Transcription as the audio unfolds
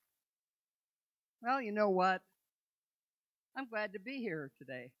Well, you know what? I'm glad to be here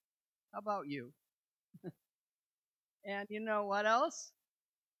today. How about you? And you know what else?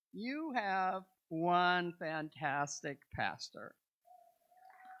 You have one fantastic pastor.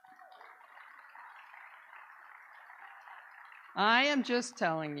 I am just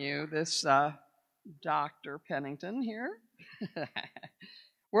telling you, this Dr. Pennington here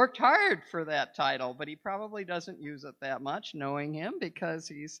worked hard for that title, but he probably doesn't use it that much, knowing him, because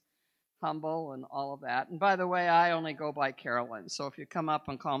he's humble and all of that. And by the way, I only go by Carolyn, so if you come up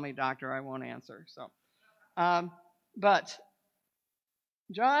and call me doctor, I won't answer. Um, but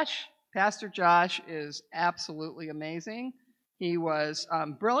Josh, Pastor Josh, is absolutely amazing. He was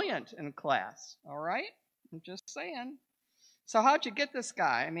brilliant in class, all right? I'm just saying. So, how'd you get this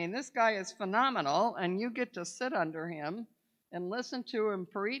guy? I mean, this guy is phenomenal, and you get to sit under him and listen to him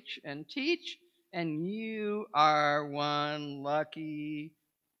preach and teach, and you are one lucky,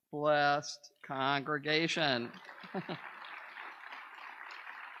 blessed congregation.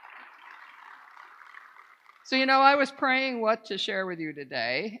 So, I was praying what to share with you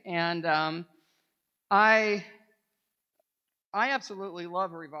today, and I absolutely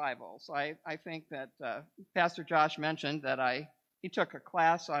love revivals. I think that Pastor Josh mentioned that he took a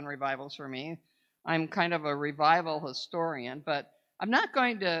class on revivals for me. I'm kind of a revival historian, but I'm not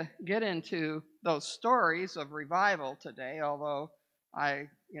going to get into those stories of revival today, although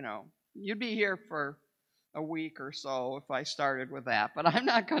you'd be here for a week or so if I started with that, but I'm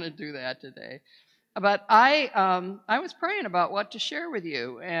not going to do that today. But I was praying about what to share with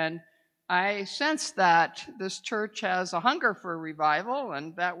you, and I sense that this church has a hunger for revival,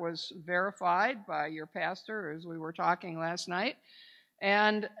 and that was verified by your pastor as we were talking last night.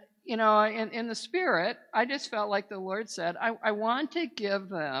 And, in the spirit, I just felt like the Lord said, I want you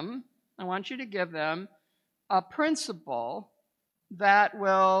to give them a principle that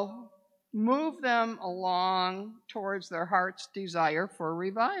will move them along towards their heart's desire for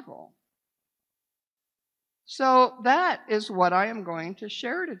revival. So that is what I am going to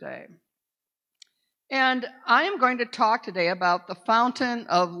share today. And I am going to talk today about the fountain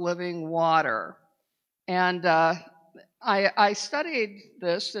of living water. And I studied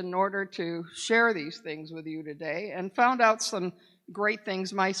this in order to share these things with you today and found out some great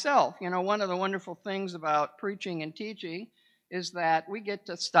things myself. One of the wonderful things about preaching and teaching is that we get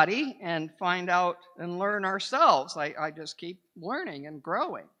to study and find out and learn ourselves. I just keep learning and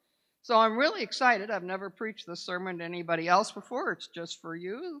growing. So I'm really excited. I've never preached this sermon to anybody else before. It's just for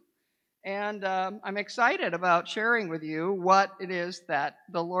you. And I'm excited about sharing with you what it is that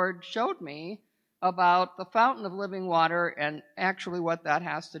the Lord showed me about the fountain of living water and actually what that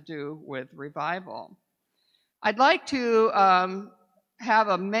has to do with revival. I'd like to have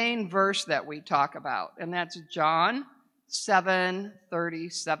a main verse that we talk about, and that's John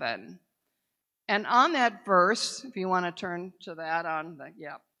 7:37. And on that verse, if you want to turn to that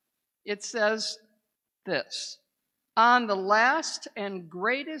it says this: on the last and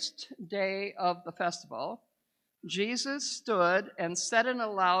greatest day of the festival, Jesus stood and said in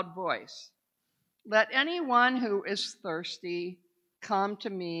a loud voice, "Let anyone who is thirsty come to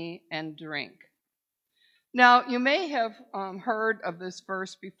me and drink." Now, you may have heard of this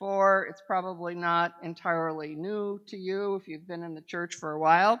verse before. It's probably not entirely new to you if you've been in the church for a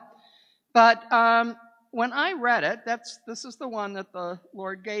while. But when I read it, this is the one that the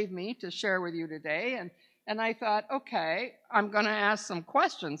Lord gave me to share with you today, and I thought, okay, I'm going to ask some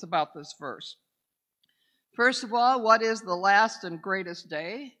questions about this verse. First of all, what is the last and greatest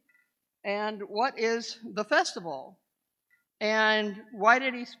day? And what is the festival? And why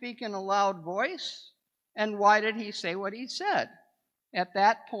did he speak in a loud voice? And why did he say what he said at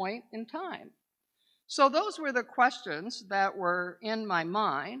that point in time? So those were the questions that were in my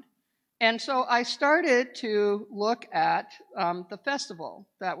mind. And so I started to look at the festival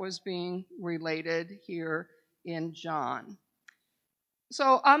that was being related here in John.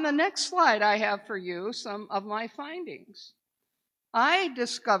 So on the next slide, I have for you some of my findings. I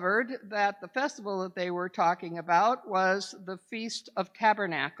discovered that the festival that they were talking about was the Feast of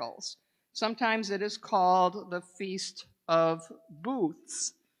Tabernacles. Sometimes it is called the Feast of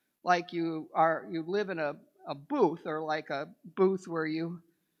Booths, like you live in a booth, or like a booth where you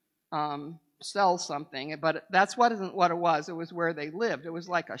sell something, but that's what it was. It was where they lived. It was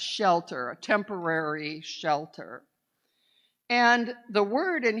like a shelter, a temporary shelter. And the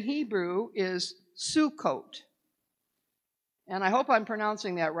word in Hebrew is Sukkot. And I hope I'm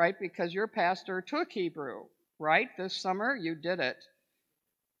pronouncing that right, because your pastor took Hebrew, right? This summer, you did it.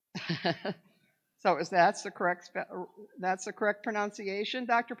 So that's the correct pronunciation,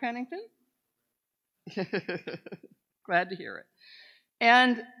 Dr. Pennington? Glad to hear it.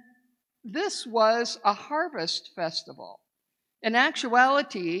 And this was a harvest festival. In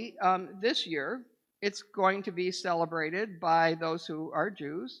actuality, this year, it's going to be celebrated by those who are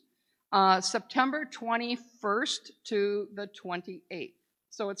Jews, September 21st to the 28th.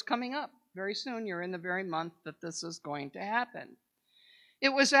 So it's coming up very soon. You're in the very month that this is going to happen. It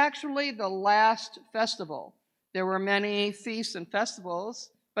was actually the last festival. There were many feasts and festivals,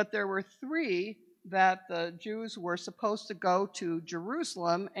 but there were 3 that the Jews were supposed to go to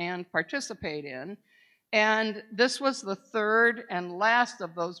Jerusalem and participate in. And this was the 3rd and last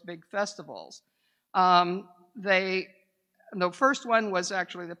of those big festivals. The first one was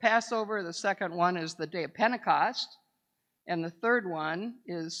actually the Passover, the second one is the Day of Pentecost, and the third one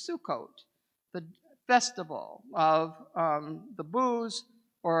is Sukkot, the festival of the booths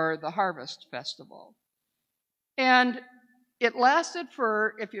or the harvest festival. And it lasted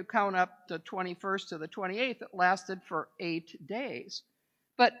for, if you count up the 21st to the 28th, it lasted for 8 days.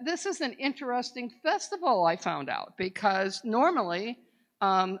 But this is an interesting festival, I found out, because normally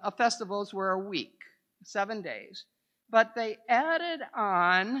festivals were a week, 7 days. But they added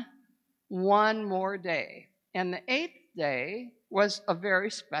on 1 more day. And the 8th day was a very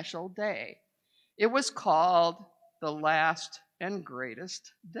special day. It was called the last and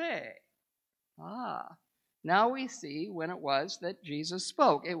greatest day. Now we see when it was that Jesus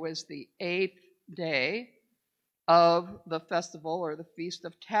spoke. It was the 8th day of the festival or the Feast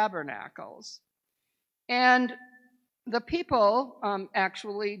of Tabernacles. And the people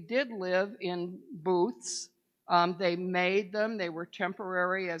actually did live in booths. They made them. They were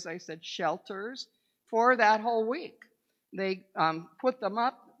temporary, as I said, shelters for that whole week. They put them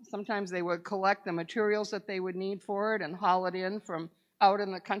up. Sometimes they would collect the materials that they would need for it and haul it in from out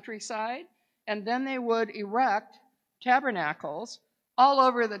in the countryside. And then they would erect tabernacles all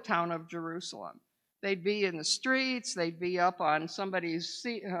over the town of Jerusalem. They'd be in the streets. They'd be up on somebody's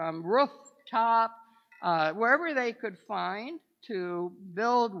rooftop. Wherever they could find to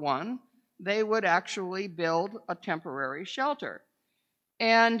build one, they would actually build a temporary shelter.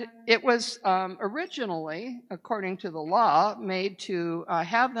 And it was originally, according to the law, made to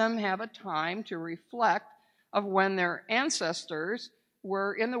have them have a time to reflect of when their ancestors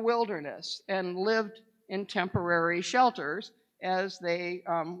were in the wilderness and lived in temporary shelters as they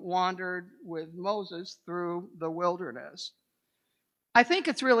wandered with Moses through the wilderness. I think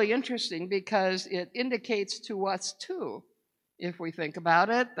it's really interesting because it indicates to us too, if we think about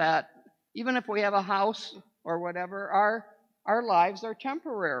it, that even if we have a house or whatever, our lives are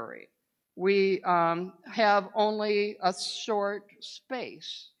temporary. We have only a short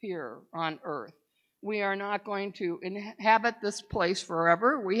space here on earth. We are not going to inhabit this place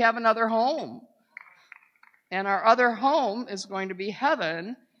forever. We have another home. And our other home is going to be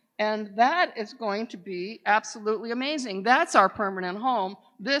heaven, and that is going to be absolutely amazing. That's our permanent home.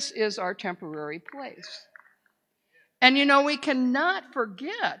 This is our temporary place. And you know, we cannot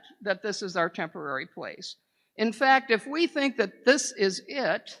forget that this is our temporary place. In fact, if we think that this is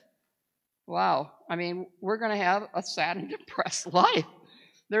it, wow, I mean, we're going to have a sad and depressed life.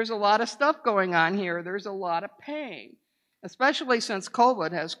 There's a lot of stuff going on here. There's a lot of pain, especially since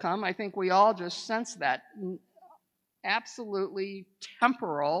COVID has come. I think we all just sense that absolutely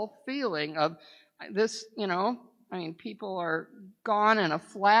temporal feeling of this, you know, I mean, people are gone in a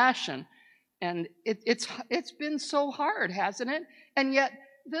flash, and it's been so hard, hasn't it? And yet,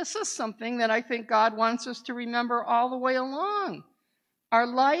 this is something that I think God wants us to remember all the way along. Our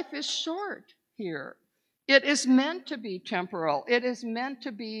life is short here. It is meant to be temporal. It is meant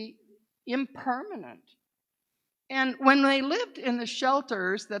to be impermanent. And when they lived in the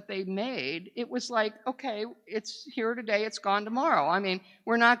shelters that they made, it was like, okay, it's here today, it's gone tomorrow. I mean,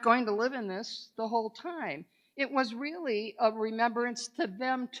 we're not going to live in this the whole time. It was really a remembrance to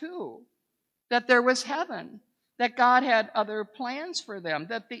them too, that there was heaven, that God had other plans for them,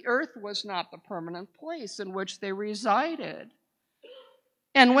 that the earth was not the permanent place in which they resided.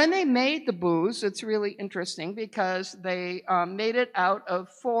 And when they made the booths, it's really interesting because they made it out of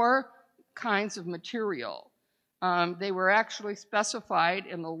 4 kinds of material. They were actually specified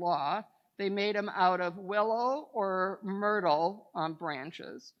in the law. They made them out of willow or myrtle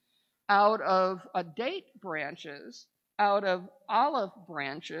branches, out of date branches, out of olive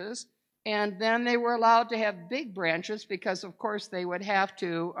branches, and then they were allowed to have big branches because, of course, they would have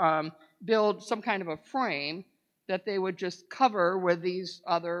to build some kind of a frame that they would just cover with these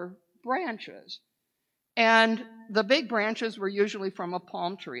other branches. And the big branches were usually from a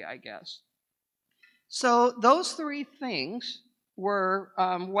palm tree, I guess. So those 3 things were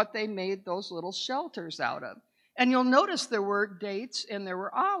what they made those little shelters out of. And you'll notice there were dates and there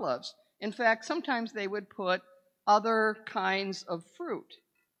were olives. In fact, sometimes they would put other kinds of fruit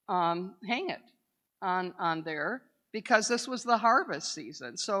hang it on there because this was the harvest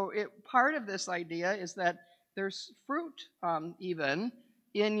season. So part of this idea is that there's fruit even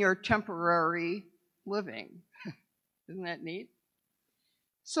in your temporary living. Isn't that neat?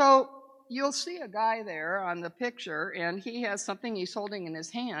 So you'll see a guy there on the picture, and he has something he's holding in his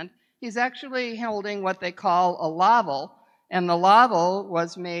hand. He's actually holding what they call a lavel, and the lavel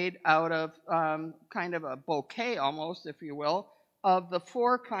was made out of kind of a bouquet almost, if you will, of the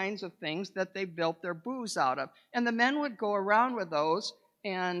 4 kinds of things that they built their booths out of. And the men would go around with those,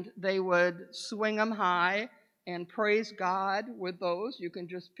 and they would swing them high and praise God with those. You can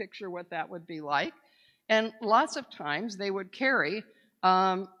just picture what that would be like. And lots of times they would carry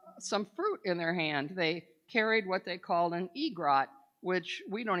some fruit in their hand. They carried what they called an egret, which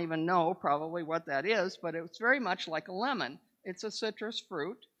we don't even know probably what that is, but it's very much like a lemon. It's a citrus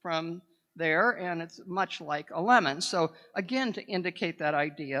fruit from there, and it's much like a lemon. So again, to indicate that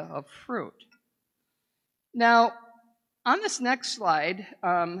idea of fruit. Now, on this next slide,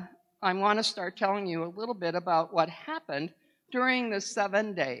 I want to start telling you a little bit about what happened during the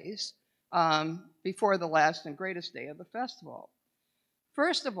 7 days before the last and greatest day of the festival.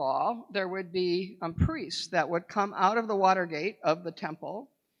 First of all, there would be priests that would come out of the water gate of the temple,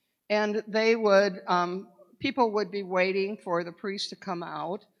 and they would, people would be waiting for the priest to come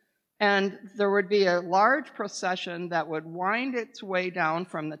out, and there would be a large procession that would wind its way down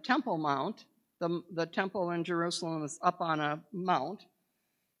from the Temple Mount. The temple in Jerusalem is up on a mountain,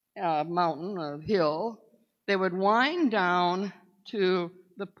 a hill. They would wind down to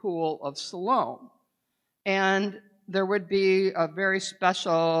the pool of Siloam, and there would be a very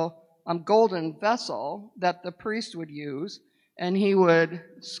special golden vessel that the priest would use, and he would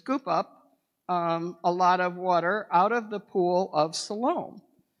scoop up a lot of water out of the pool of Siloam.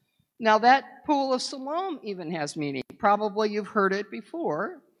 Now, that pool of Siloam even has meaning. Probably you've heard it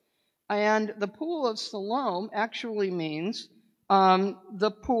before. And the pool of Siloam actually means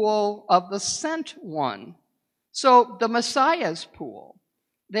the pool of the sent one. So the Messiah's pool.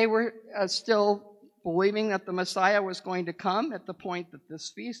 They were still believing that the Messiah was going to come at the point that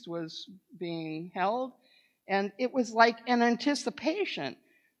this feast was being held. And it was like an anticipation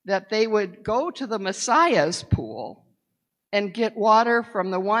that they would go to the Messiah's pool and get water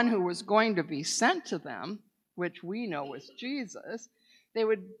from the one who was going to be sent to them, which we know was Jesus. They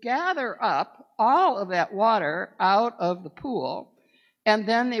would gather up all of that water out of the pool, and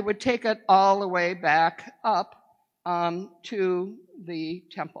then they would take it all the way back up to the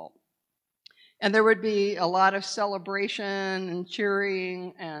temple. And there would be a lot of celebration and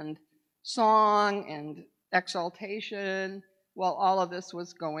cheering and song and exaltation while all of this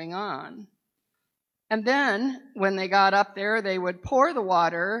was going on. And then, when they got up there, they would pour the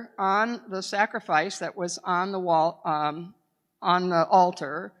water on the sacrifice that was on the wall, on the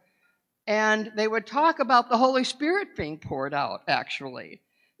altar, and they would talk about the Holy Spirit being poured out, actually.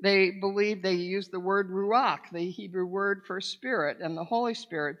 They believed they used the word ruach, the Hebrew word for spirit, and the Holy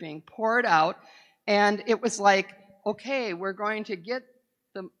Spirit being poured out. And it was like, okay, we're going to get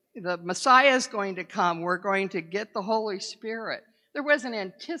the Messiah is going to come. We're going to get the Holy Spirit. There was an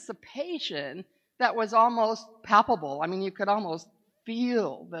anticipation that was almost palpable. I mean, you could almost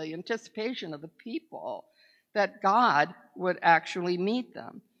feel the anticipation of the people that God would actually meet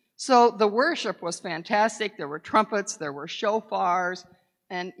them. So the worship was fantastic. There were trumpets, there were shofars,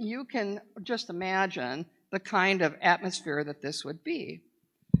 and you can just imagine the kind of atmosphere that this would be.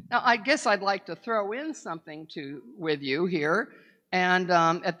 Now, I guess I'd like to throw in something with you here, and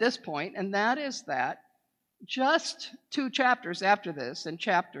at this point, and that is that just 2 chapters after this, in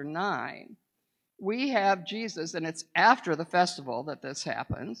chapter 9, we have Jesus, and it's after the festival that this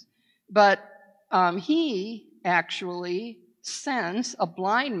happens, but he actually sends a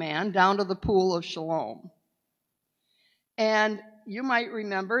blind man down to the pool of Siloam. And you might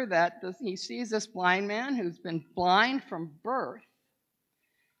remember that he sees this blind man who's been blind from birth.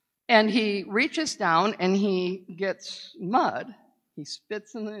 And he reaches down and he gets mud. He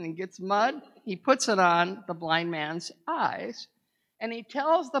spits in it and he gets mud. He puts it on the blind man's eyes. And he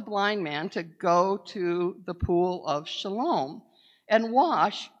tells the blind man to go to the pool of Siloam and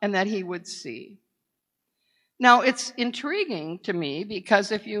wash, and that he would see. Now, it's intriguing to me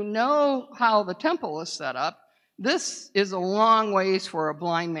because if you know how the temple is set up, this is a long ways for a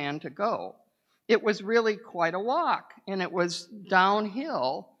blind man to go. It was really quite a walk, and it was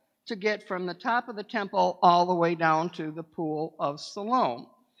downhill to get from the top of the temple all the way down to the pool of Siloam.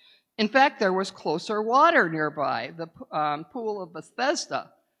 In fact, there was closer water nearby. The pool of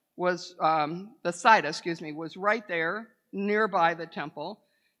Bethesda was right there nearby the temple.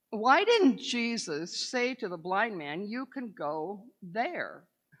 Why didn't Jesus say to the blind man, "You can go there"?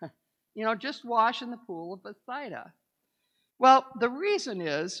 Just wash in the pool of Bethsaida. Well, the reason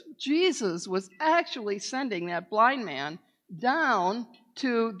is Jesus was actually sending that blind man down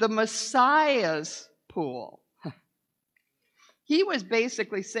to the Messiah's pool. He was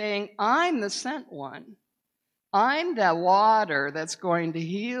basically saying, I'm the sent one. I'm the water that's going to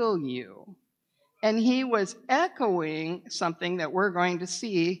heal you. And he was echoing something that we're going to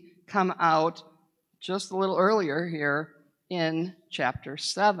see come out just a little earlier here in chapter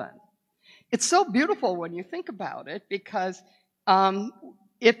 7. It's so beautiful when you think about it, because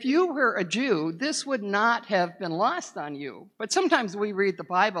if you were a Jew, this would not have been lost on you. But sometimes we read the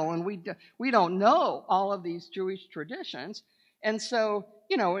Bible and we don't know all of these Jewish traditions. And so,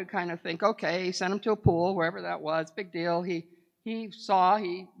 we kind of think, okay, he sent him to a pool, wherever that was, big deal. He saw,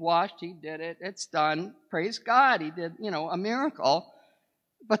 he washed, he did it, it's done. Praise God, he did, a miracle.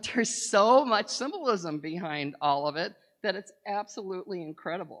 But there's so much symbolism behind all of it that it's absolutely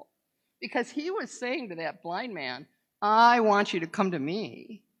incredible. Because he was saying to that blind man, I want you to come to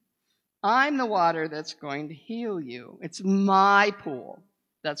me. I'm the water that's going to heal you. It's my pool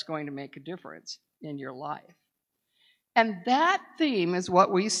that's going to make a difference in your life. And that theme is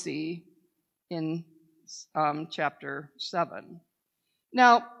what we see in chapter 7.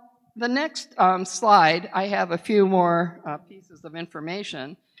 Now, the next slide, I have a few more pieces of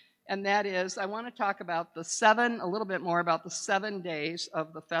information. And that is, I want to talk about a little bit more about the 7 days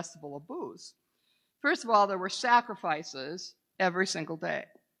of the Festival of Booths. First of all, there were sacrifices every single day.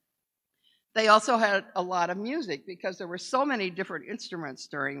 They also had a lot of music because there were so many different instruments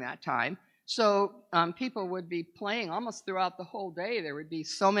during that time. So people would be playing almost throughout the whole day. There would be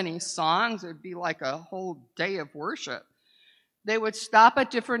so many songs. It would be like a whole day of worship. They would stop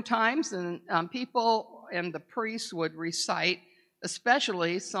at different times, and people and the priests would recite,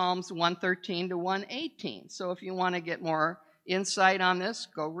 especially Psalms 113 to 118. So if you want to get more insight on this,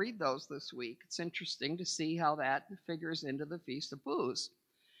 go read those this week. It's interesting to see how that figures into the Feast of Booths.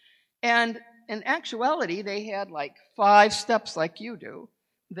 And in actuality, they had like 5 steps like you do.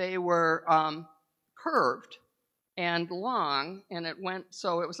 They were curved and long, and it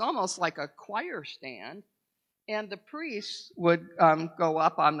was almost like a choir stand. And the priests would go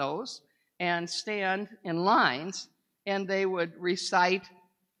up on those and stand in lines, and they would recite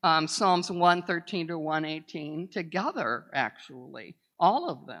Psalms 113 to 118 together, actually, all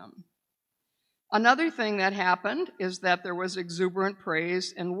of them. Another thing that happened is that there was exuberant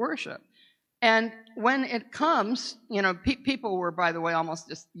praise and worship. And when it comes, people were, by the way, almost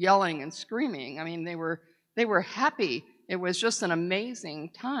just yelling and screaming. I mean, they were happy. It was just an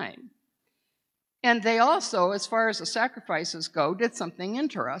amazing time. And they also, as far as the sacrifices go, did something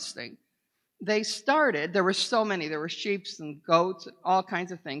interesting. There were so many, there were sheep and goats, and all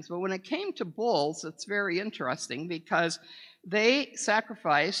kinds of things. But when it came to bulls, it's very interesting because they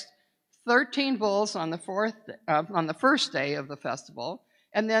sacrificed 13 bulls on the first day of the festival,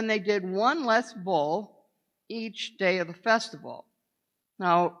 and then they did one less bull each day of the festival.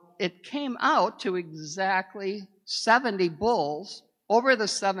 Now, it came out to exactly 70 bulls over the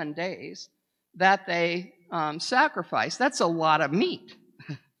 7 days that they sacrificed. That's a lot of meat.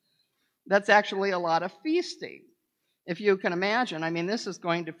 That's actually a lot of feasting. If you can imagine, I mean, this is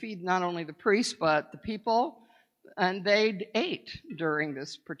going to feed not only the priests, but the people, and they ate during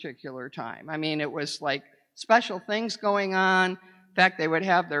this particular time. I mean, it was like special things going on. In fact, they would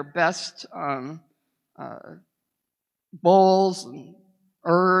have their best bowls and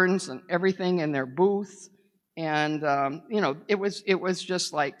urns and everything in their booths. And, it was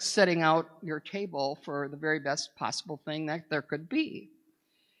just like setting out your table for the very best possible thing that there could be.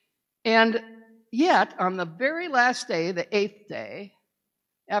 And yet, on the very last day, the 8th day,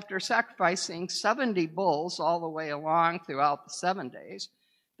 after sacrificing 70 bulls all the way along throughout the 7 days,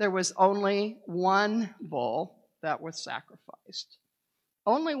 there was only one bull that was sacrificed.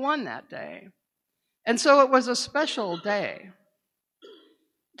 Only one that day. And so it was a special day.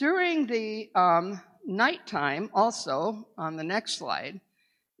 During the nighttime, also, on the next slide,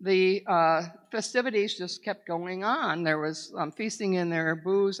 the festivities just kept going on. There was feasting in their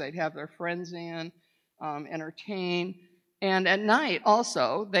booths. They'd have their friends in, entertain. And at night,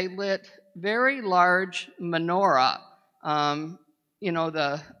 also, they lit very large menorah.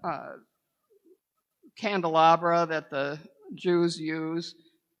 The candelabra that the Jews use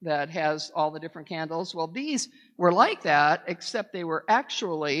that has all the different candles. Well, these were like that, except they were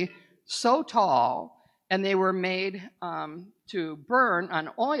actually so tall, and they were made to burn on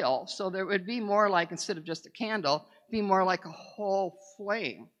oil, so there would be more like, instead of just a candle, be more like a whole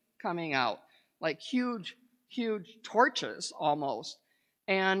flame coming out, like huge torches almost.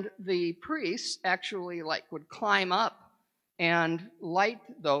 And the priests actually would climb up and light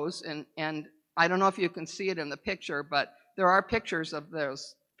those. And I don't know if you can see it in the picture, but there are pictures of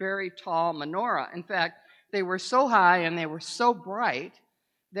those very tall menorah. In fact, they were so high and they were so bright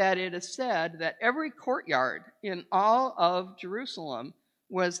that it is said that every courtyard in all of Jerusalem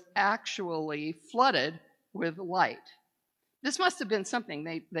was actually flooded with light. This must have been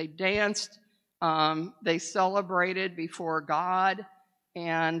something. They danced, they celebrated before God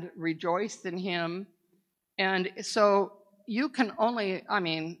and rejoiced in him. And so you can only,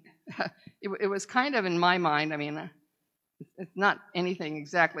 it was kind of in my mind, it's not anything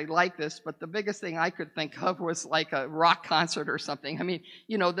exactly like this, but the biggest thing I could think of was like a rock concert or something.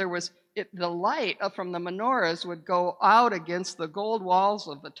 There was, the light from the menorahs would go out against the gold walls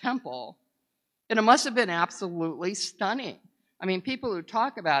of the temple, and it must have been absolutely stunning. People who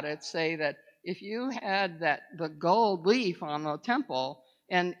talk about it say that if you had the gold leaf on the temple,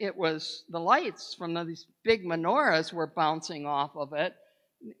 and it was the lights from these big menorahs were bouncing off of it,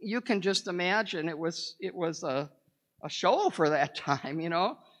 you can just imagine it was a show for that time,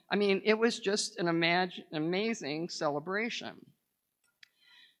 it was just an amazing celebration.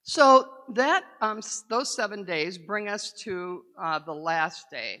 So that those 7 days bring us to the last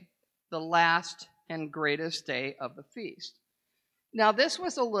day, the last and greatest day of the feast. Now, this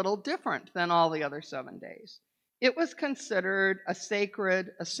was a little different than all the other 7 days. It was considered a sacred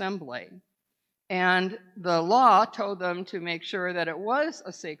assembly, and the law told them to make sure that it was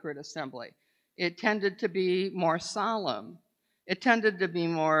a sacred assembly. It tended to be more solemn. It tended to be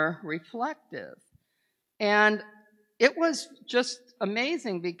more reflective. And it was just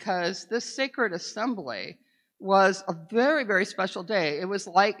amazing because this sacred assembly was a very, very special day. It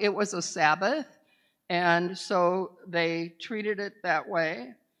was a Sabbath, and so they treated it that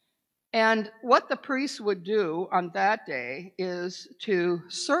way. And what the priests would do on that day is to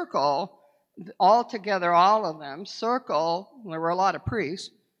circle all together, all of them, there were a lot of priests,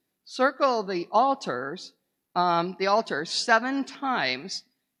 circle the altars 7 times,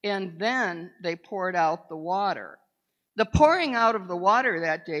 and then they poured out the water. The pouring out of the water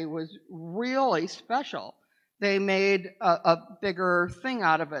that day was really special. They made a bigger thing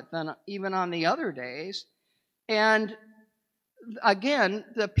out of it than even on the other days. And again,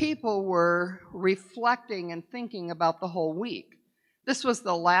 the people were reflecting and thinking about the whole week. This was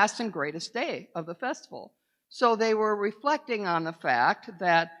the last and greatest day of the festival. So they were reflecting on the fact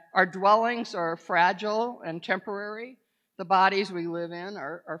that our dwellings are fragile and temporary. The bodies we live in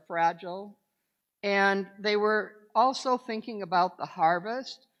are fragile. And they were also thinking about the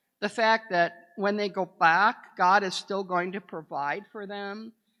harvest, the fact that when they go back, God is still going to provide for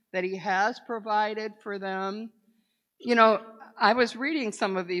them, that he has provided for them. I was reading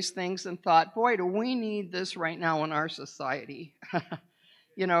some of these things and thought, boy, do we need this right now in our society.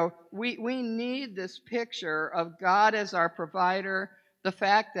 We need this picture of God as our provider, the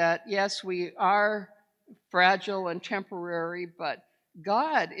fact that, yes, we are fragile and temporary, but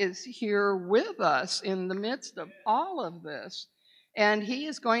God is here with us in the midst of all of this, and he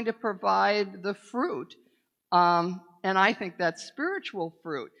is going to provide the fruit, and I think that's spiritual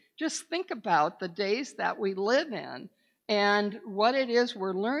fruit. Just think about the days that we live in and what it is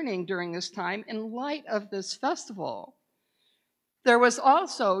we're learning during this time in light of this festival. There was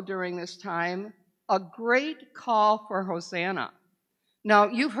also, during this time, a great call for Hosanna. Now,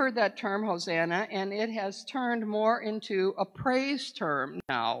 you've heard that term, Hosanna, and it has turned more into a praise term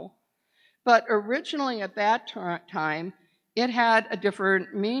now. But originally at that time, it had a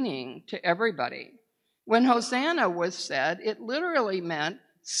different meaning to everybody. When Hosanna was said, it literally meant,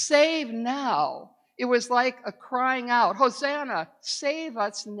 save now. It was like a crying out, Hosanna, save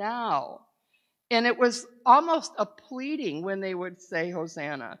us now. And it was almost a pleading when they would say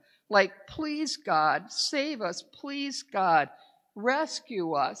Hosanna. Like, please God, save us, please God,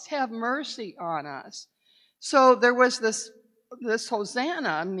 rescue us, have mercy on us. So there was this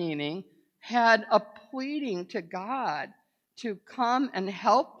Hosanna meaning had a pleading to God to come and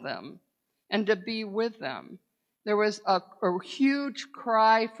help them and to be with them. There was a huge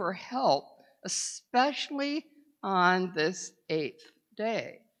cry for help, especially on this 8th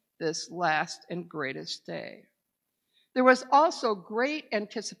day, this last and greatest day. There was also great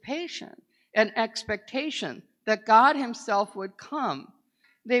anticipation and expectation that God himself would come.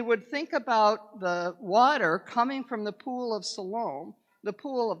 They would think about the water coming from the pool of Siloam, the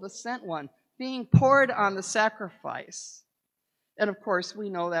pool of the sent one, being poured on the sacrifice. And of course, we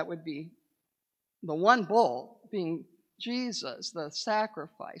know that would be the one bull being Jesus, the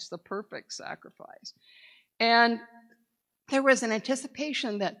sacrifice, the perfect sacrifice. And there was an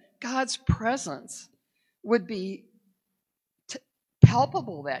anticipation that God's presence would be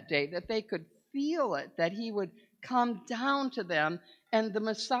palpable that day, that they could feel it, that he would come down to them, and the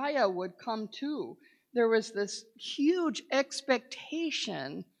Messiah would come too. There was this huge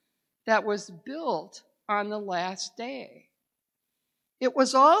expectation that was built on the last day. It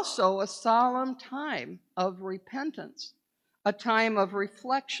was also a solemn time of repentance, a time of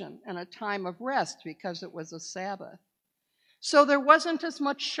reflection, and a time of rest because it was a Sabbath. So there wasn't as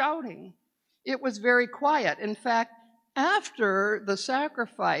much shouting. It was very quiet. In fact, after the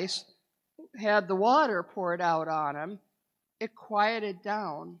sacrifice had the water poured out on him, it quieted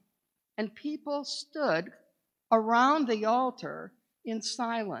down, and people stood around the altar in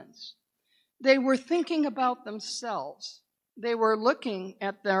silence. They were thinking about themselves. They were looking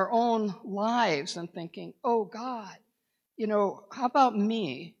at their own lives and thinking, oh God, how about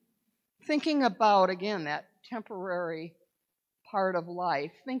me? Thinking about, again, that temporary part of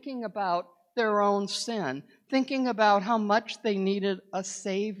life, thinking about their own sin, thinking about how much they needed a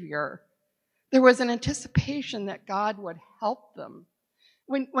Savior. There was an anticipation that God would help them.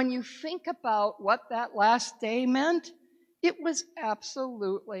 When you think about what that last day meant, it was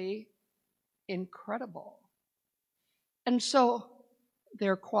absolutely incredible. And so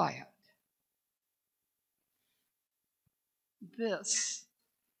they're quiet. This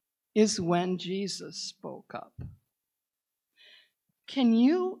is when Jesus spoke up. Can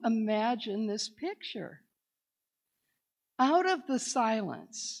you imagine this picture? Out of the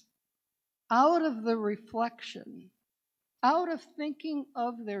silence, out of the reflection, out of thinking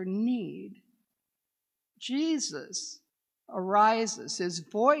of their need, Jesus arises. His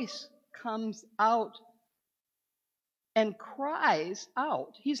voice comes out and cries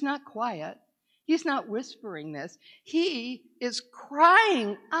out. He's not quiet. He's not whispering this. He is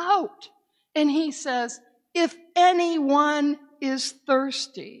crying out. And he says, if anyone is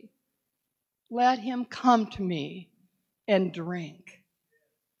thirsty, let him come to me and drink.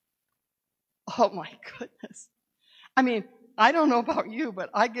 Oh my goodness. I mean, I don't know about you, but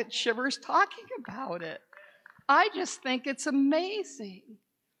I get shivers talking about it. I just think it's amazing.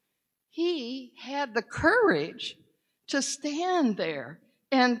 He had the courage to stand there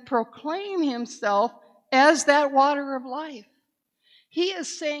and proclaim himself as that water of life. He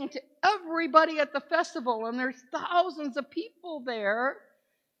is saying to everybody at the festival, and there's thousands of people there,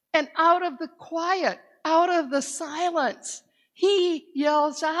 and out of the quiet, out of the silence, he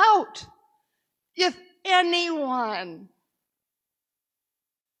yells out, if anyone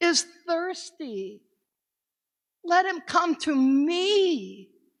is thirsty, let him come to me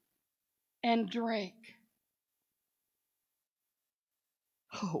and drink.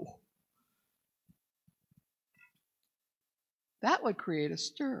 Oh, that would create a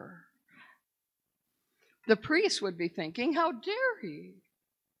stir. The priest would be thinking, how dare he?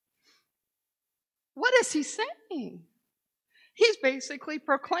 What is he saying? He's basically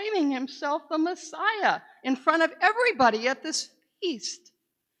proclaiming himself the Messiah in front of everybody at this feast.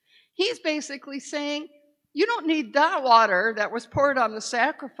 He's basically saying, you don't need that water that was poured on the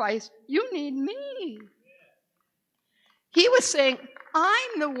sacrifice. You need me. He was saying,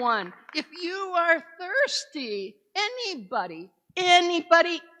 I'm the one. If you are thirsty, anybody,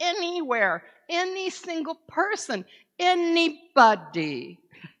 anywhere, any single person, anybody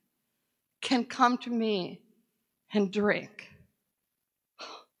can come to me and drink.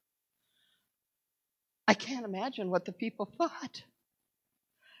 I can't imagine what the people thought.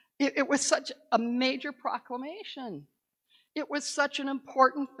 It was such a major proclamation. It was such an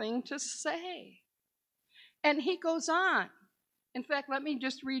important thing to say. And he goes on. In fact, let me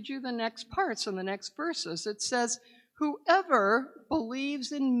just read you the next parts and the next verses. It says, whoever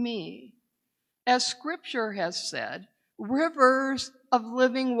believes in me, as Scripture has said, rivers of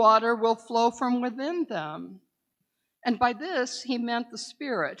living water will flow from within them. And by this he meant the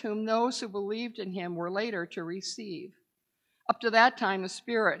Spirit, whom those who believed in him were later to receive. Up to that time, the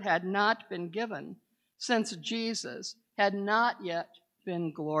Spirit had not been given, since Jesus had not yet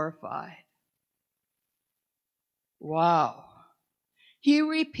been glorified. Wow. He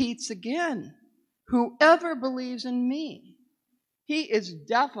repeats again, whoever believes in me. He is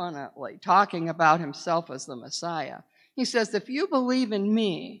definitely talking about himself as the Messiah. He says, if you believe in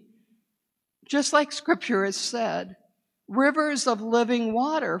me, just like Scripture has said, rivers of living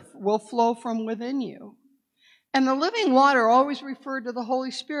water will flow from within you. And the living water always referred to the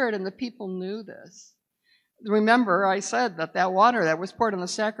Holy Spirit, and the people knew this. Remember, I said that water that was poured on the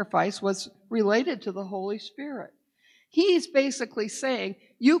sacrifice was related to the Holy Spirit. He's basically saying,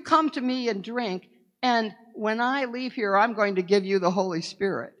 you come to me and drink, and when I leave here, I'm going to give you the Holy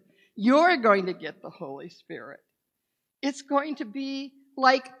Spirit. You're going to get the Holy Spirit. It's going to be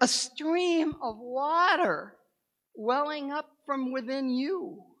like a stream of water welling up from within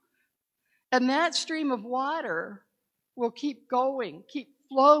you. And that stream of water will keep going, keep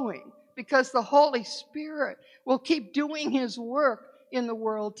flowing, because the Holy Spirit will keep doing his work in the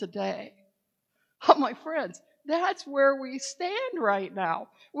world today. Oh, my friends, that's where we stand right now.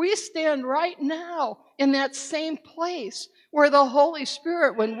 We stand right now in that same place where the Holy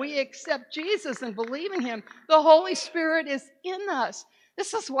Spirit, when we accept Jesus and believe in him, the Holy Spirit is in us.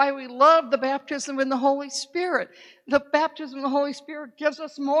 This is why we love the baptism in the Holy Spirit. The baptism in the Holy Spirit gives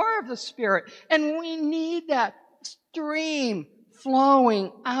us more of the Spirit, and we need that stream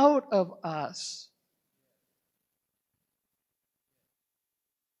flowing out of us.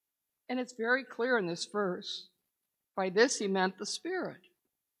 And it's very clear in this verse. By this he meant the Spirit,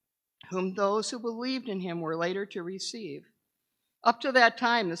 whom those who believed in him were later to receive. Up to that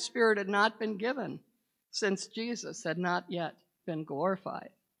time, the Spirit had not been given, since Jesus had not yet been glorified.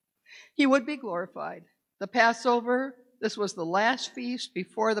 He would be glorified. The Passover, this was the last feast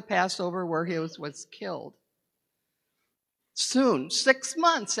before the Passover where he was killed. Soon, 6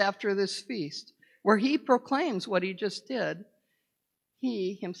 months after this feast, where he proclaims what he just did,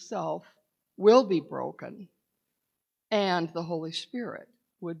 he himself will be broken, and the Holy Spirit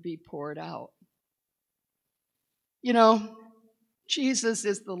would be poured out. You know, Jesus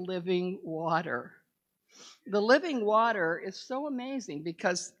is the living water. The living water is so amazing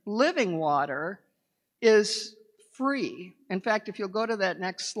because living water is free. In fact, if you'll go to that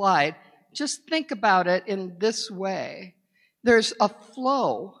next slide, just think about it in this way. There's a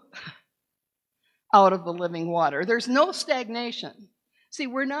flow out of the living water. There's no stagnation. See,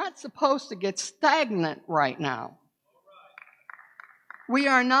 we're not supposed to get stagnant right now. We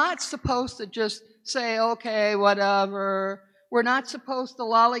are not supposed to just say, okay, whatever. We're not supposed to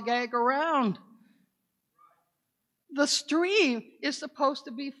lollygag around. The stream is supposed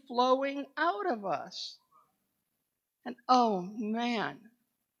to be flowing out of us. And oh man,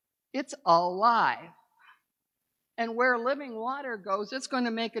 it's alive. And where living water goes, it's going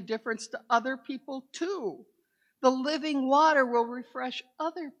to make a difference to other people too. The living water will refresh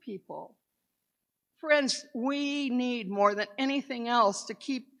other people. Friends, we need more than anything else to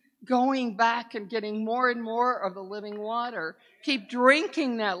keep going back and getting more and more of the living water. Keep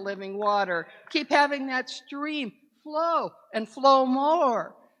drinking that living water. Keep having that stream flow and flow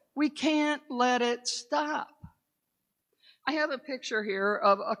more. We can't let it stop. I have a picture here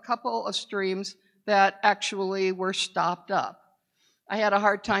of a couple of streams that actually were stopped up. I had a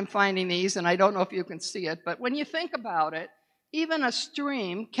hard time finding these, and I don't know if you can see it, but when you think about it, even a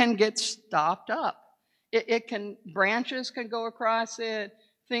stream can get stopped up. Branches can go across it,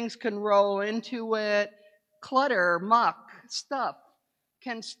 things can roll into it, clutter, muck, stuff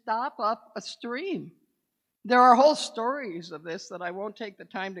can stop up a stream. There are whole stories of this that I won't take the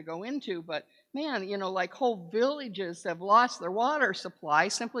time to go into, but man, you know, like whole villages have lost their water supply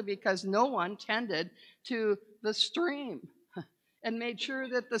simply because no one tended to the stream and made sure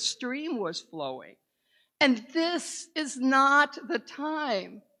that the stream was flowing. And this is not the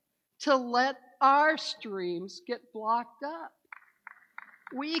time to let our streams get blocked up.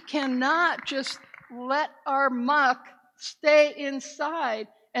 We cannot just let our muck stay inside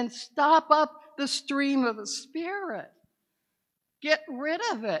and stop up the stream of the Spirit. Get rid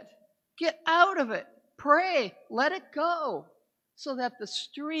of it. Get out of it. Pray. Let it go so that the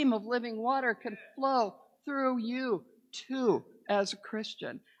stream of living water can flow through you too as a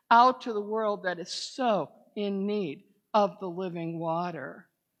Christian out to the world that is so in need of the living water.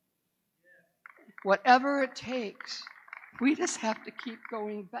 Whatever it takes, we just have to keep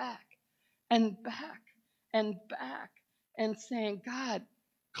going back and back and back and saying, God,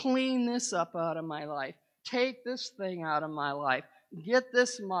 clean this up out of my life. Take this thing out of my life. Get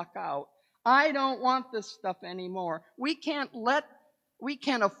this muck out. I don't want this stuff anymore. We can't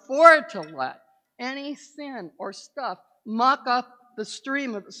afford to let any sin or stuff muck up the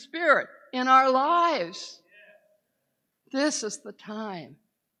stream of the Spirit in our lives. This is the time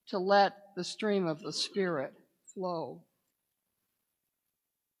to let the stream of the Spirit flow.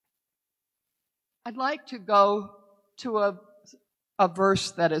 I'd like to go to a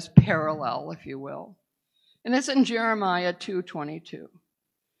verse that is parallel, if you will. And it's in Jeremiah 2:22.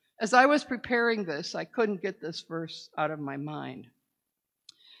 As I was preparing this, I couldn't get this verse out of my mind.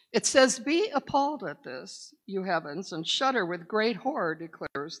 It says, "Be appalled at this, you heavens, and shudder with great horror,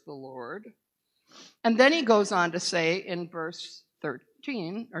 declares the Lord." And then he goes on to say in verse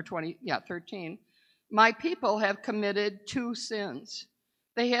 13, 13, "My people have committed two sins.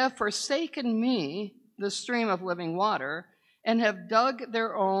 They have forsaken me, the stream of living water, and have dug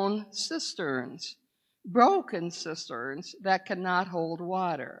their own cisterns, broken cisterns that cannot hold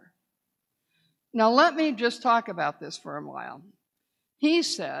water." Now let me just talk about this for a while. He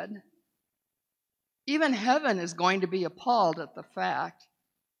said, Even heaven is going to be appalled at the fact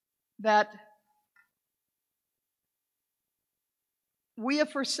that we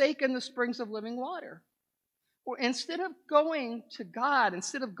have forsaken the springs of living water. Instead of going to God,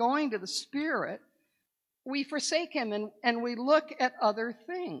 instead of going to the Spirit, we forsake Him and we look at other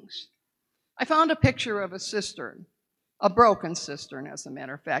things. I found a picture of a cistern, a broken cistern, as a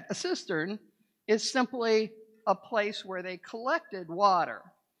matter of fact. A cistern is simply a place where they collected water.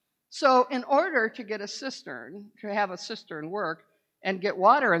 So in order to get a cistern, to have a cistern work and get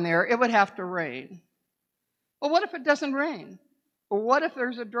water in there, it would have to rain. Well, what if it doesn't rain? Well, what if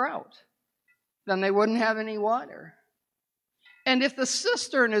there's a drought? Then they wouldn't have any water. And if the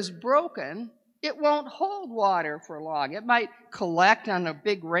cistern is broken, it won't hold water for long. It might collect on a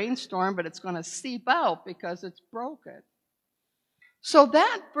big rainstorm, but it's going to seep out because it's broken. So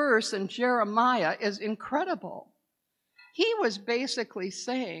that verse in Jeremiah is incredible. He was basically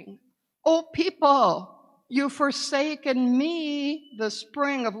saying, "Oh, people, you've forsaken me, the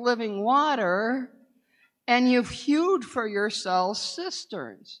spring of living water, and you've hewed for yourselves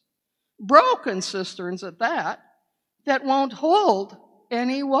cisterns, broken cisterns at that won't hold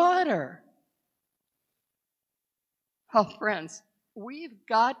any water." Oh, friends, we've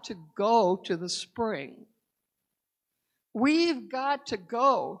got to go to the spring. We've got to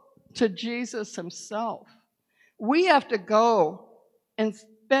go to Jesus Himself. We have to go and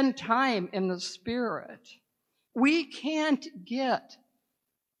spend time in the Spirit. We can't get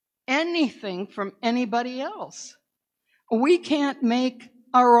anything from anybody else. We can't make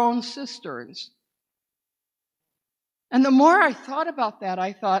our own cisterns. And the more I thought about that,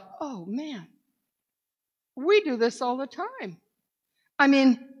 I thought, oh man, we do this all the time. I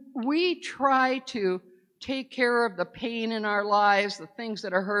mean, we try to take care of the pain in our lives, the things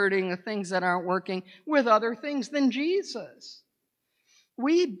that are hurting, the things that aren't working, with other things than Jesus.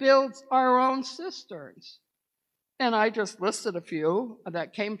 We build our own cisterns. And I just listed a few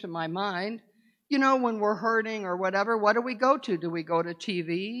that came to my mind. You know, when we're hurting or whatever, what do we go to? Do we go to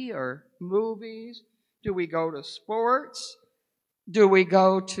TV or movies? Do we go to sports? Do we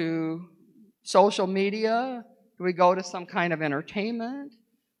go to social media? Do we go to some kind of entertainment?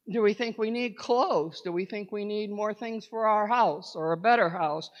 Do we think we need clothes? Do we think we need more things for our house or a better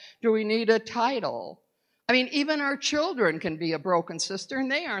house? Do we need a title? I mean, even our children can be a broken cistern.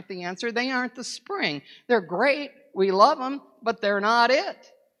 They aren't the answer. They aren't the spring. They're great. We love them, but they're not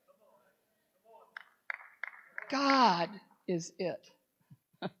it. God is it.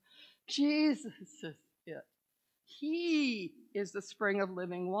 Jesus is it. He is the spring of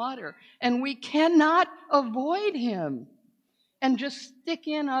living water. And we cannot avoid Him and just stick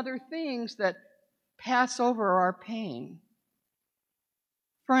in other things that pass over our pain.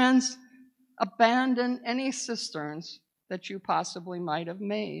 Friends, abandon any cisterns that you possibly might have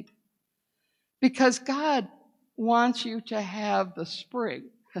made, because God wants you to have the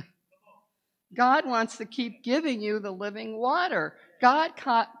spring. God wants to keep giving you the living water. God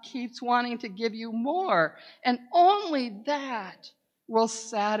keeps wanting to give you more, and only that will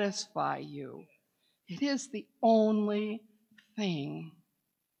satisfy you. It is the only thing,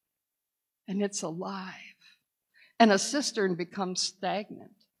 and it's alive. And a cistern becomes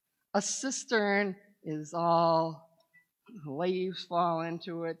stagnant. A cistern is all leaves fall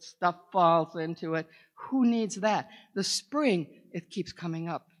into it, stuff falls into it. Who needs that? The spring, it keeps coming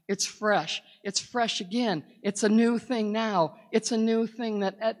up. It's fresh. It's fresh again. It's a new thing now. It's a new thing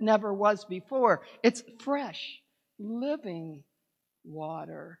that it never was before. It's fresh, living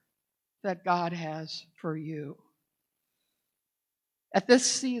water that God has for you. At this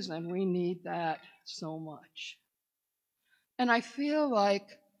season, we need that so much. And I feel like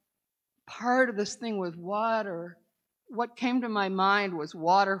part of this thing with water, what came to my mind was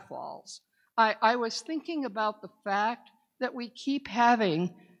waterfalls. I was thinking about the fact that we keep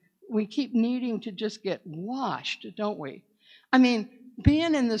needing to just get washed, don't we? I mean,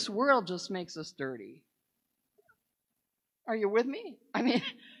 being in this world just makes us dirty. Are you with me? I mean,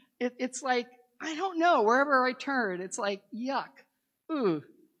 it's like, I don't know, wherever I turn, it's like, yuck, ooh,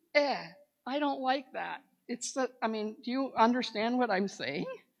 I don't like that. Do you understand what I'm saying?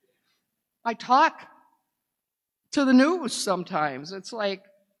 I talk to the news sometimes. It's like,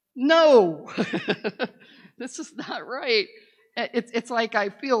 no, this is not right. It's like I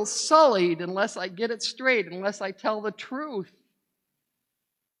feel sullied unless I get it straight, unless I tell the truth.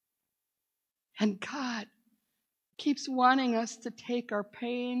 And God keeps wanting us to take our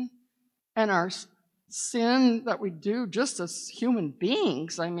pain and our sin that we do just as human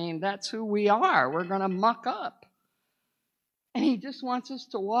beings. I mean, that's who we are. We're going to muck up. And He just wants us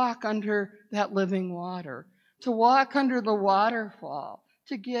to walk under that living water, to walk under the waterfall,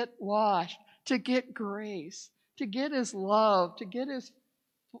 to get washed, to get grace, to get his love, to get his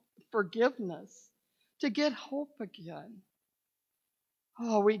forgiveness, to get hope again.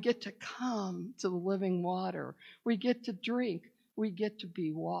 Oh, we get to come to the living water. We get to drink. We get to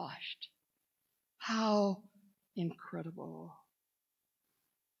be washed. How incredible.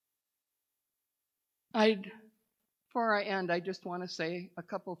 Before I end, I just want to say a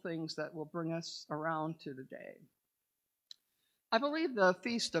couple things that will bring us around to today. I believe the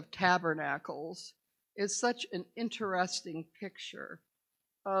Feast of Tabernacles is such an interesting picture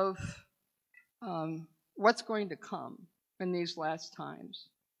of what's going to come in these last times.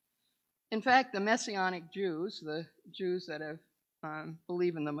 In fact, the Messianic Jews, the Jews that have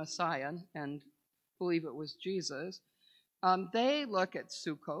believe in the Messiah and believe it was Jesus, they look at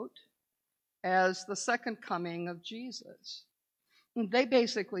Sukkot as the second coming of Jesus. And they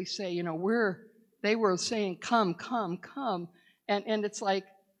basically say, they were saying, come, come, come. And it's like,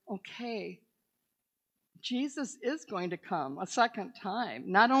 okay, Jesus is going to come a second time.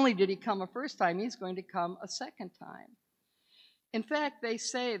 Not only did he come a first time, he's going to come a second time. In fact, they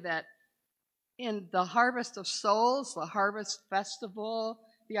say that in the harvest of souls, the harvest festival,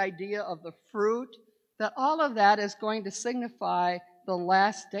 the idea of the fruit, that all of that is going to signify the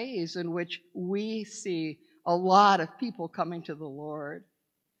last days in which we see a lot of people coming to the Lord.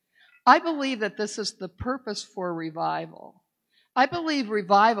 I believe that this is the purpose for revival. I believe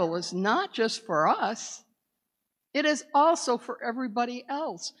revival is not just for us. It is also for everybody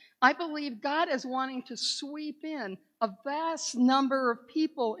else. I believe God is wanting to sweep in a vast number of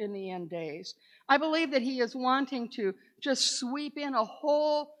people in the end days. I believe that he is wanting to just sweep in a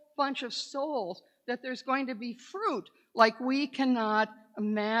whole bunch of souls, that there's going to be fruit like we cannot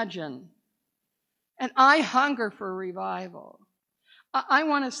imagine. And I hunger for revival. I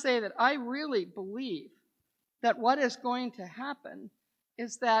want to say that I really believe that what is going to happen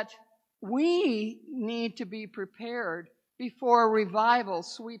is that we need to be prepared before revival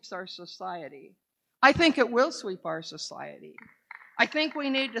sweeps our society. I think it will sweep our society. I think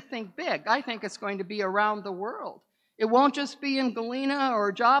we need to think big. I think it's going to be around the world. It won't just be in Galena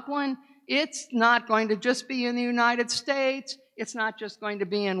or Joplin. It's not going to just be in the United States. It's not just going to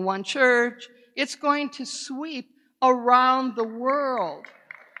be in one church. It's going to sweep around the world.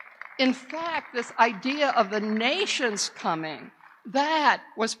 In fact, this idea of the nations coming, that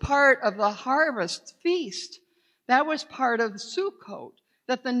was part of the harvest feast. That was part of Sukkot,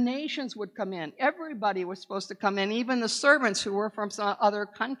 that the nations would come in. Everybody was supposed to come in, even the servants who were from some other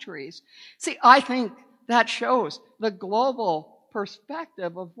countries. See, I think that shows the global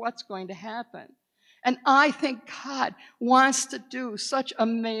perspective of what's going to happen. And I think God wants to do such a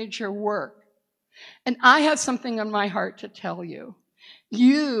major work. And I have something on my heart to tell you.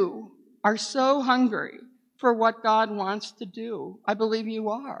 You are so hungry for what God wants to do. I believe you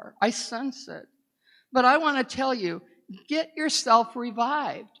are. I sense it. But I want to tell you, get yourself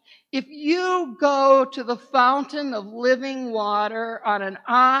revived. If you go to the fountain of living water on an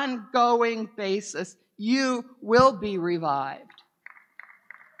ongoing basis, you will be revived.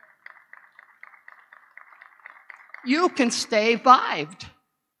 You can stay vived.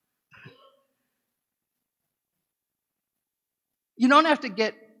 You don't have to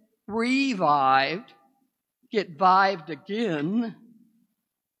get revived, get vived again,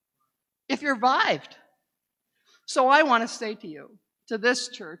 if you're vived. So I want to say to you, to this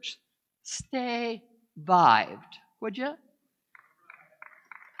church, stay vived, would you?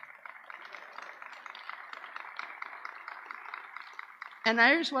 And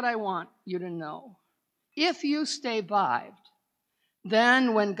here's what I want you to know. If you stay vived,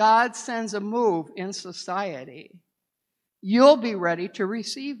 then when God sends a move in society, you'll be ready to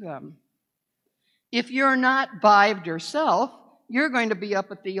receive them. If you're not vived yourself, you're going to be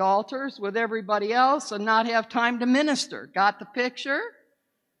up at the altars with everybody else and not have time to minister. Got the picture?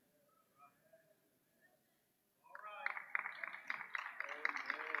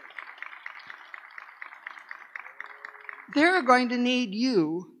 They're going to need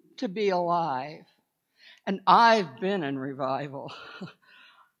you to be alive. And I've been in revival.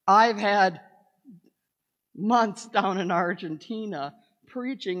 I've had months down in Argentina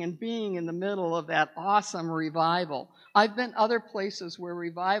preaching and being in the middle of that awesome revival. I've been other places where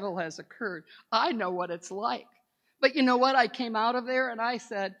revival has occurred. I know what it's like. But you know what? I came out of there and I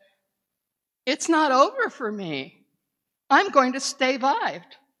said, it's not over for me. I'm going to stay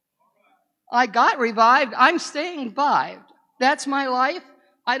vived. I got revived. I'm staying vived. That's my life.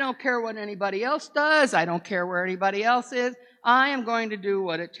 I don't care what anybody else does. I don't care where anybody else is. I am going to do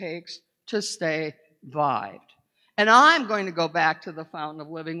what it takes to stay vived. And I'm going to go back to the fountain of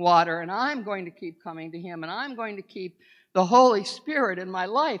living water, and I'm going to keep coming to him, and I'm going to keep the Holy Spirit in my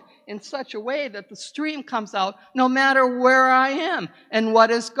life in such a way that the stream comes out no matter where I am and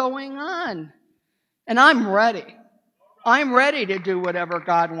what is going on. And I'm ready. I'm ready to do whatever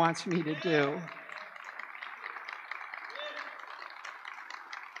God wants me to do.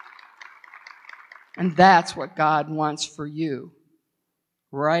 And that's what God wants for you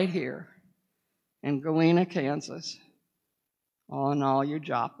right here in Galena, Kansas. And all you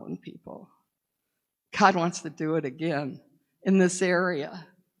Joplin people. God wants to do it again in this area.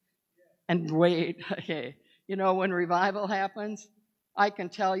 And wait, hey, you know, when revival happens, I can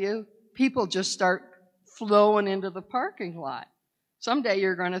tell you, people just start flowing into the parking lot. Someday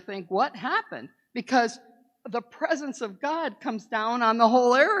you're going to think, what happened? Because the presence of God comes down on the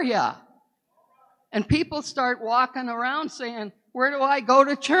whole area. And people start walking around saying, where do I go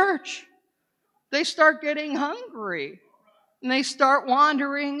to church? They start getting hungry. And they start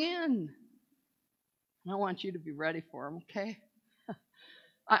wandering in. And I want you to be ready for them, okay?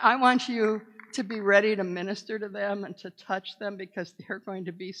 I want you to be ready to minister to them and to touch them because they're going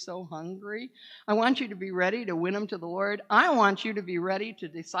to be so hungry. I want you to be ready to win them to the Lord. I want you to be ready to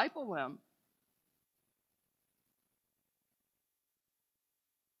disciple them.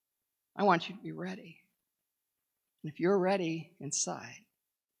 I want you to be ready. And if you're ready inside,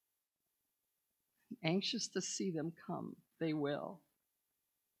 anxious to see them come, they will.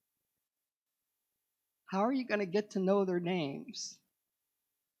 How are you going to get to know their names?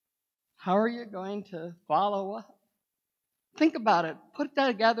 How are you going to follow up? Think about it. Put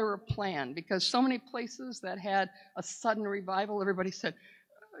together a plan, because so many places that had a sudden revival, everybody said,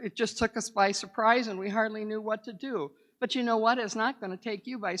 it just took us by surprise and we hardly knew what to do. But you know what? It's not going to take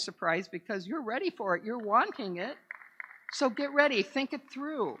you by surprise because you're ready for it. You're wanting it. So get ready. Think it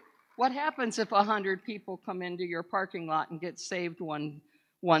through. What happens if 100 people come into your parking lot and get saved one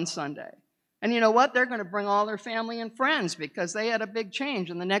Sunday? And you know what? They're going to bring all their family and friends because they had a big change.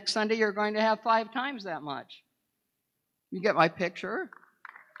 And the next Sunday, you're going to have 5 times that much. You get my picture?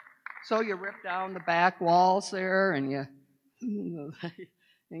 So you rip down the back walls there and you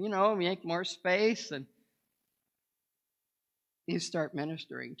make more space. And you start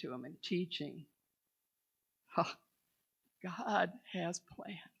ministering to them and teaching. Oh, God has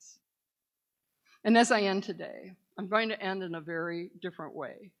plans. And as I end today, I'm going to end in a very different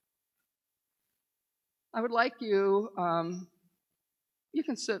way. I would like you, you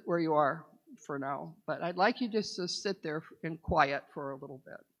can sit where you are for now, but I'd like you just to sit there in quiet for a little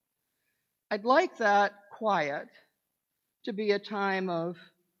bit. I'd like that quiet to be a time of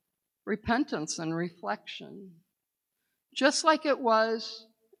repentance and reflection, just like it was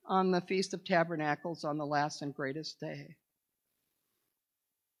on the Feast of Tabernacles on the last and greatest day.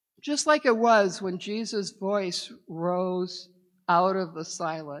 Just like it was when Jesus' voice rose out of the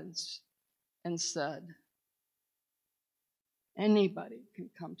silence and said, anybody can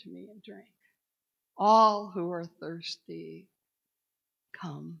come to me and drink. All who are thirsty,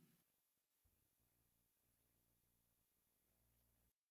 come.